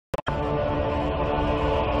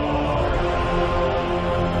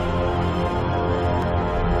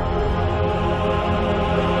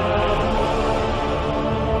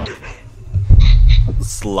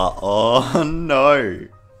Oh no.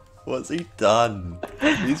 What's he done?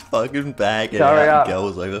 He's fucking bagging out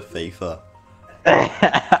girls over FIFA.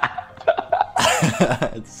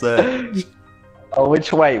 Search. Oh,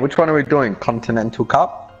 which one are we doing? Continental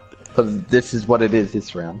Cup? Because this is what it is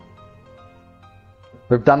this round.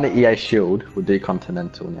 We've done the EA Shield, we'll do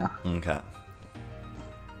Continental now. Okay.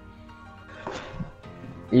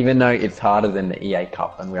 Even though it's harder than the EA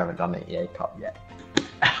Cup and we haven't done the EA Cup yet.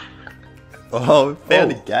 Oh, we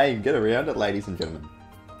found a game. Get around it, ladies and gentlemen.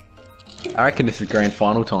 I reckon this is grand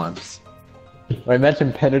final times. I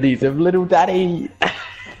imagine penalties of Little Daddy.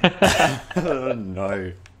 Oh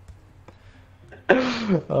no.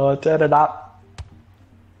 Oh, turn it up.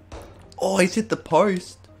 Oh, he's hit the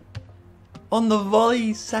post. On the volley,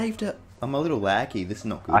 he saved it. I'm a little laggy. This is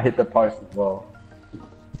not good. I hit the post as well.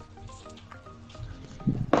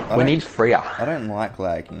 We need freer. I don't like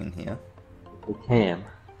lagging in here. We can.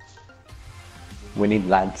 We need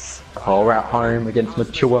lads. Oh, we're at home against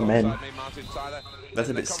mature men. That's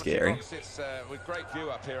a bit scary.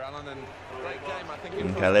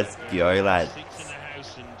 Okay, let's go, lads.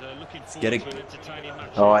 Let's get it.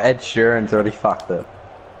 Oh, Ed Sheeran's already fucked it.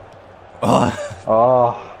 Oh.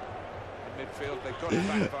 Oh.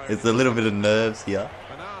 It's a little bit of nerves here.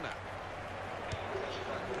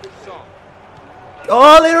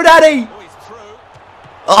 Oh, Little Daddy!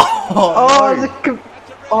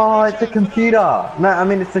 Oh, it's a computer. No, I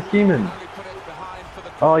mean it's a human.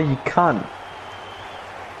 Oh, you cunt.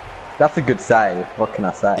 That's a good save. What can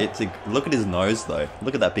I say? Look at his nose though.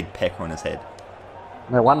 Look at that big pecker on his head.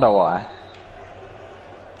 No wonder why.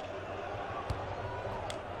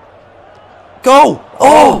 Go!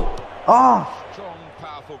 Oh! Oh! Strong,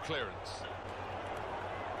 powerful clearance.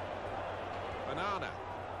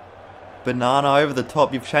 Banana over the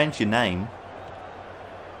top. You've changed your name.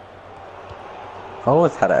 I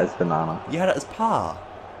always had it as banana. You had it as Pa.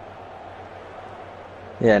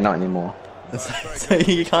 Yeah, not anymore. So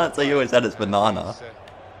you can't say you always had it as banana.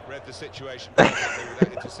 Read the situation perfectly with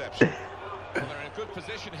that interception. Well, they're in a good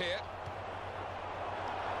position here.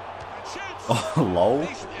 Oh,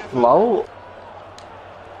 lol. Lol?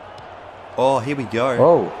 Oh, here we go.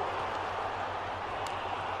 Oh.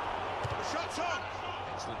 Shots on.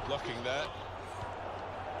 Excellent blocking there.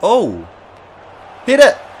 Oh! Hit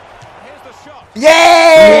it! Here's the shot.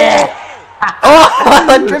 Yeah! Oh!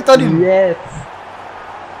 I tripped on him! Yes!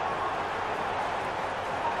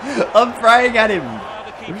 I'm praying at him!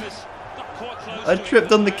 I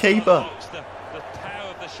tripped on the keeper.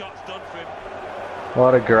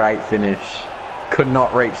 What a great finish. Could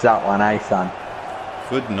not reach that one, eh, son?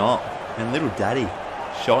 Could not. And Little Daddy,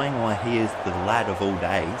 showing why he is the lad of all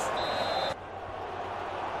days.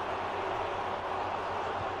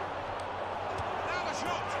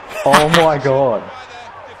 Oh my god.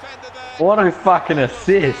 What a fucking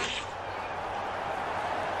assist.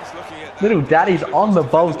 Little Daddy's on the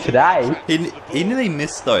ball today. He nearly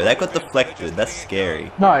missed though. That got deflected. That's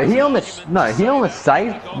scary. No, he almost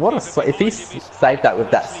saved. What a if he saved that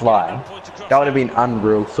with that slide, that would have been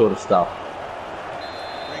unreal sort of stuff.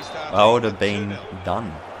 I would have been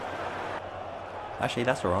done. Actually,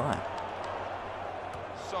 that's alright.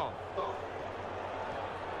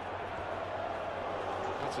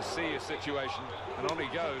 That's a serious situation, and on he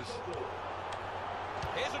goes.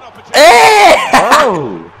 Here's an opportunity.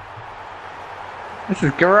 Oh! This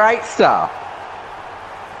is great stuff.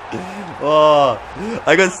 Oh,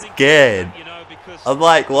 I got scared. I'm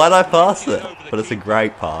like, why'd I pass it? But it's a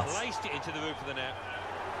great pass.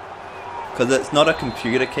 Because it's not a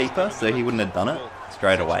computer keeper, so he wouldn't have done it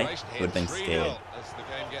straight away. He would have been scared.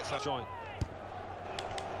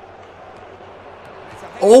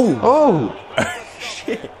 Oh! Oh!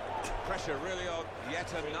 Shit. Pressure really on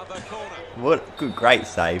yet another corner. What good, great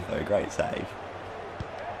save though, great save.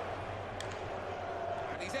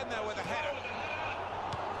 And he's in there with a header.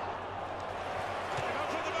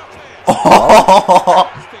 Oh!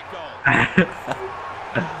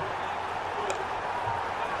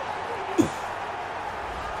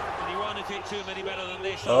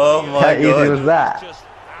 Oh my How easy god. was that?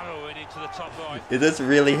 Is this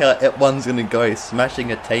really how F1's gonna go?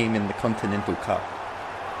 Smashing a team in the Continental Cup.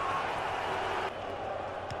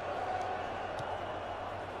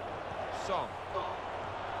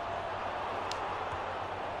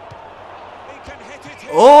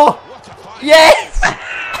 Oh! Yes!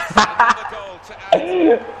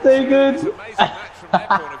 So good.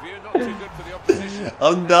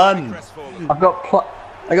 I'm done.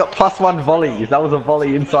 I got +1 volleys. That was a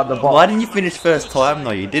volley inside the box. Why didn't you finish first time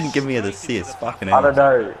though? You didn't give me an assist. Fucking hell. I don't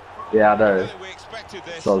know. Yeah, I know.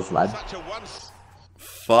 Soz, lad.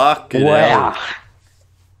 Fucking wow.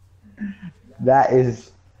 hell. That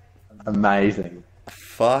is Amazing.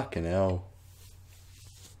 Fucking hell.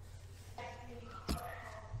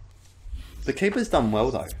 The keeper's done well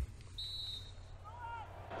though.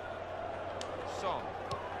 Son.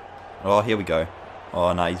 Oh, here we go.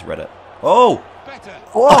 Oh no, he's read it. Oh! Better.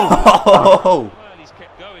 Whoa! Well, he's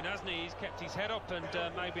kept going, hasn't he? He's kept his head up, and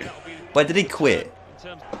maybe that'll be. Wait, did he quit? In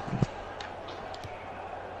terms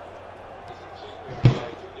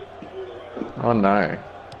Oh no.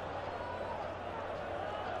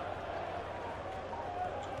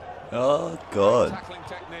 Oh god. Tackling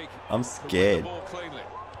technique. I'm scared. The ball cleanly.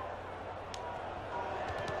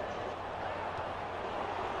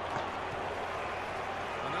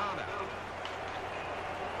 Banana.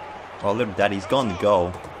 Oh, little daddy's gone the goal.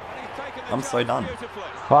 And he's taken the I'm so chance done. beautifully.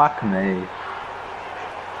 Fuck me.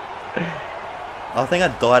 I think I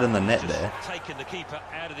died in the net there. taking the keeper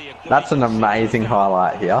out of the equation. That's an amazing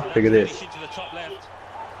highlight here. Look at this. Finish into the top left.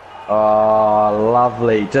 Oh,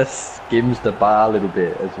 lovely. Just skims the bar a little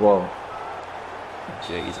bit as well.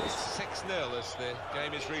 Jesus. 6-0 as the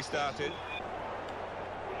game is restarted.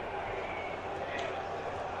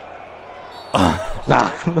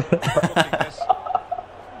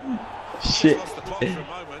 Shit. Lost the plot for a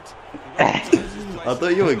moment. He went to his place. I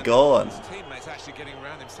thought you were gone. His teammates actually getting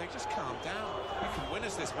around him saying, just calm down. You can win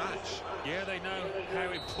us this match. Yeah, they know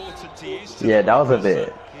how important he is. To Yeah, them that was a because,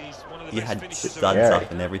 bit. He's one of the You best had finishers studs around.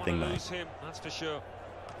 up and everything, Don't wanna mate. lose him, that's for sure.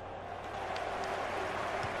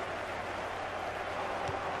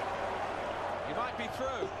 He might be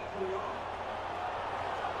through.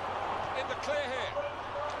 In the clear here.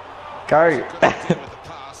 Go. Good idea with the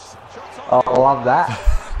pass. Shots on Oh, I goal. love that.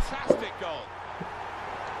 Fantastic goal.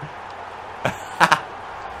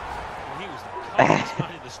 Well, he was the calmest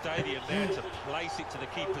man in the stadium there to place it to the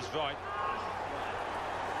keeper's right.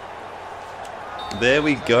 There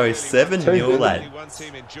we go, 7-0 lad. One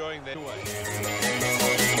team enjoying their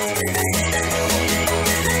way.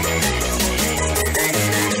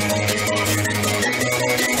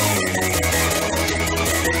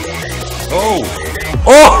 Oh!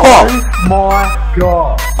 Oh! My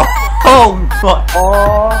God. Oh my!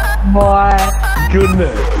 Oh my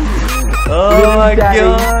goodness. Oh my Daddy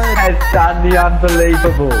god! has done the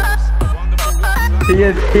unbelievable. He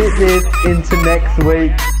has hit this into next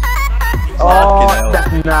week. Oh,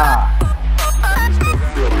 Fucking nah.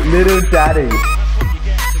 Little Daddy.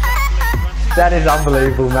 That is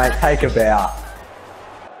unbelievable, mate. Take a bow.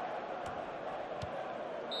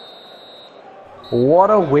 What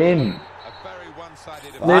a win. A very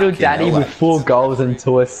one-sided Little Fucking Daddy hell, with 4 goals and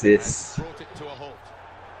 2 assists. brought it to a halt.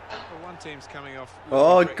 Well, one team's coming off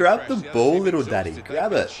Oh, looking grab pretty the fresh. ball, other little team's daddy. exhausted.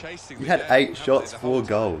 Grab They've it. been chasing You the had game, 8 haven't shots, they, the 4 whole time?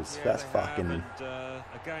 goals. Yeah, That's they have, fucking... and,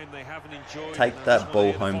 a game they haven't enjoyed, Take and that's that why ball they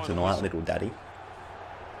had the home final tonight, whistle. little daddy.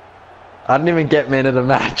 I didn't even get man of the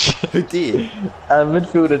match. Who did?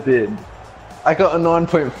 Midfielder did. I got a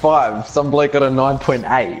 9.5. Some bloke got a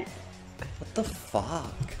 9.8. What the fuck?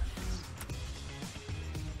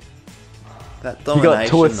 That He domination, got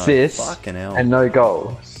 2 though. assists Fucking hell. and no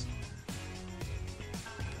goals.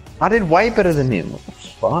 I did way better than him. What the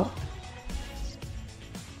fuck?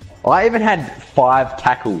 I even had 5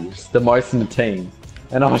 tackles, the most in the team,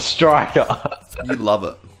 and I'm a striker. You love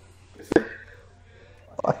it.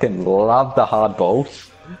 Fucking love the hard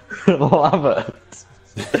balls. Love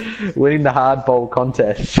it. Winning the hardball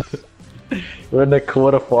contest. We're in the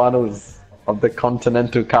quarterfinals of the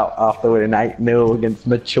Continental Cup after winning 8-0 against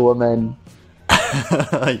mature men.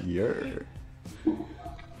 You're...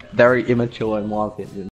 Very immature in my opinion.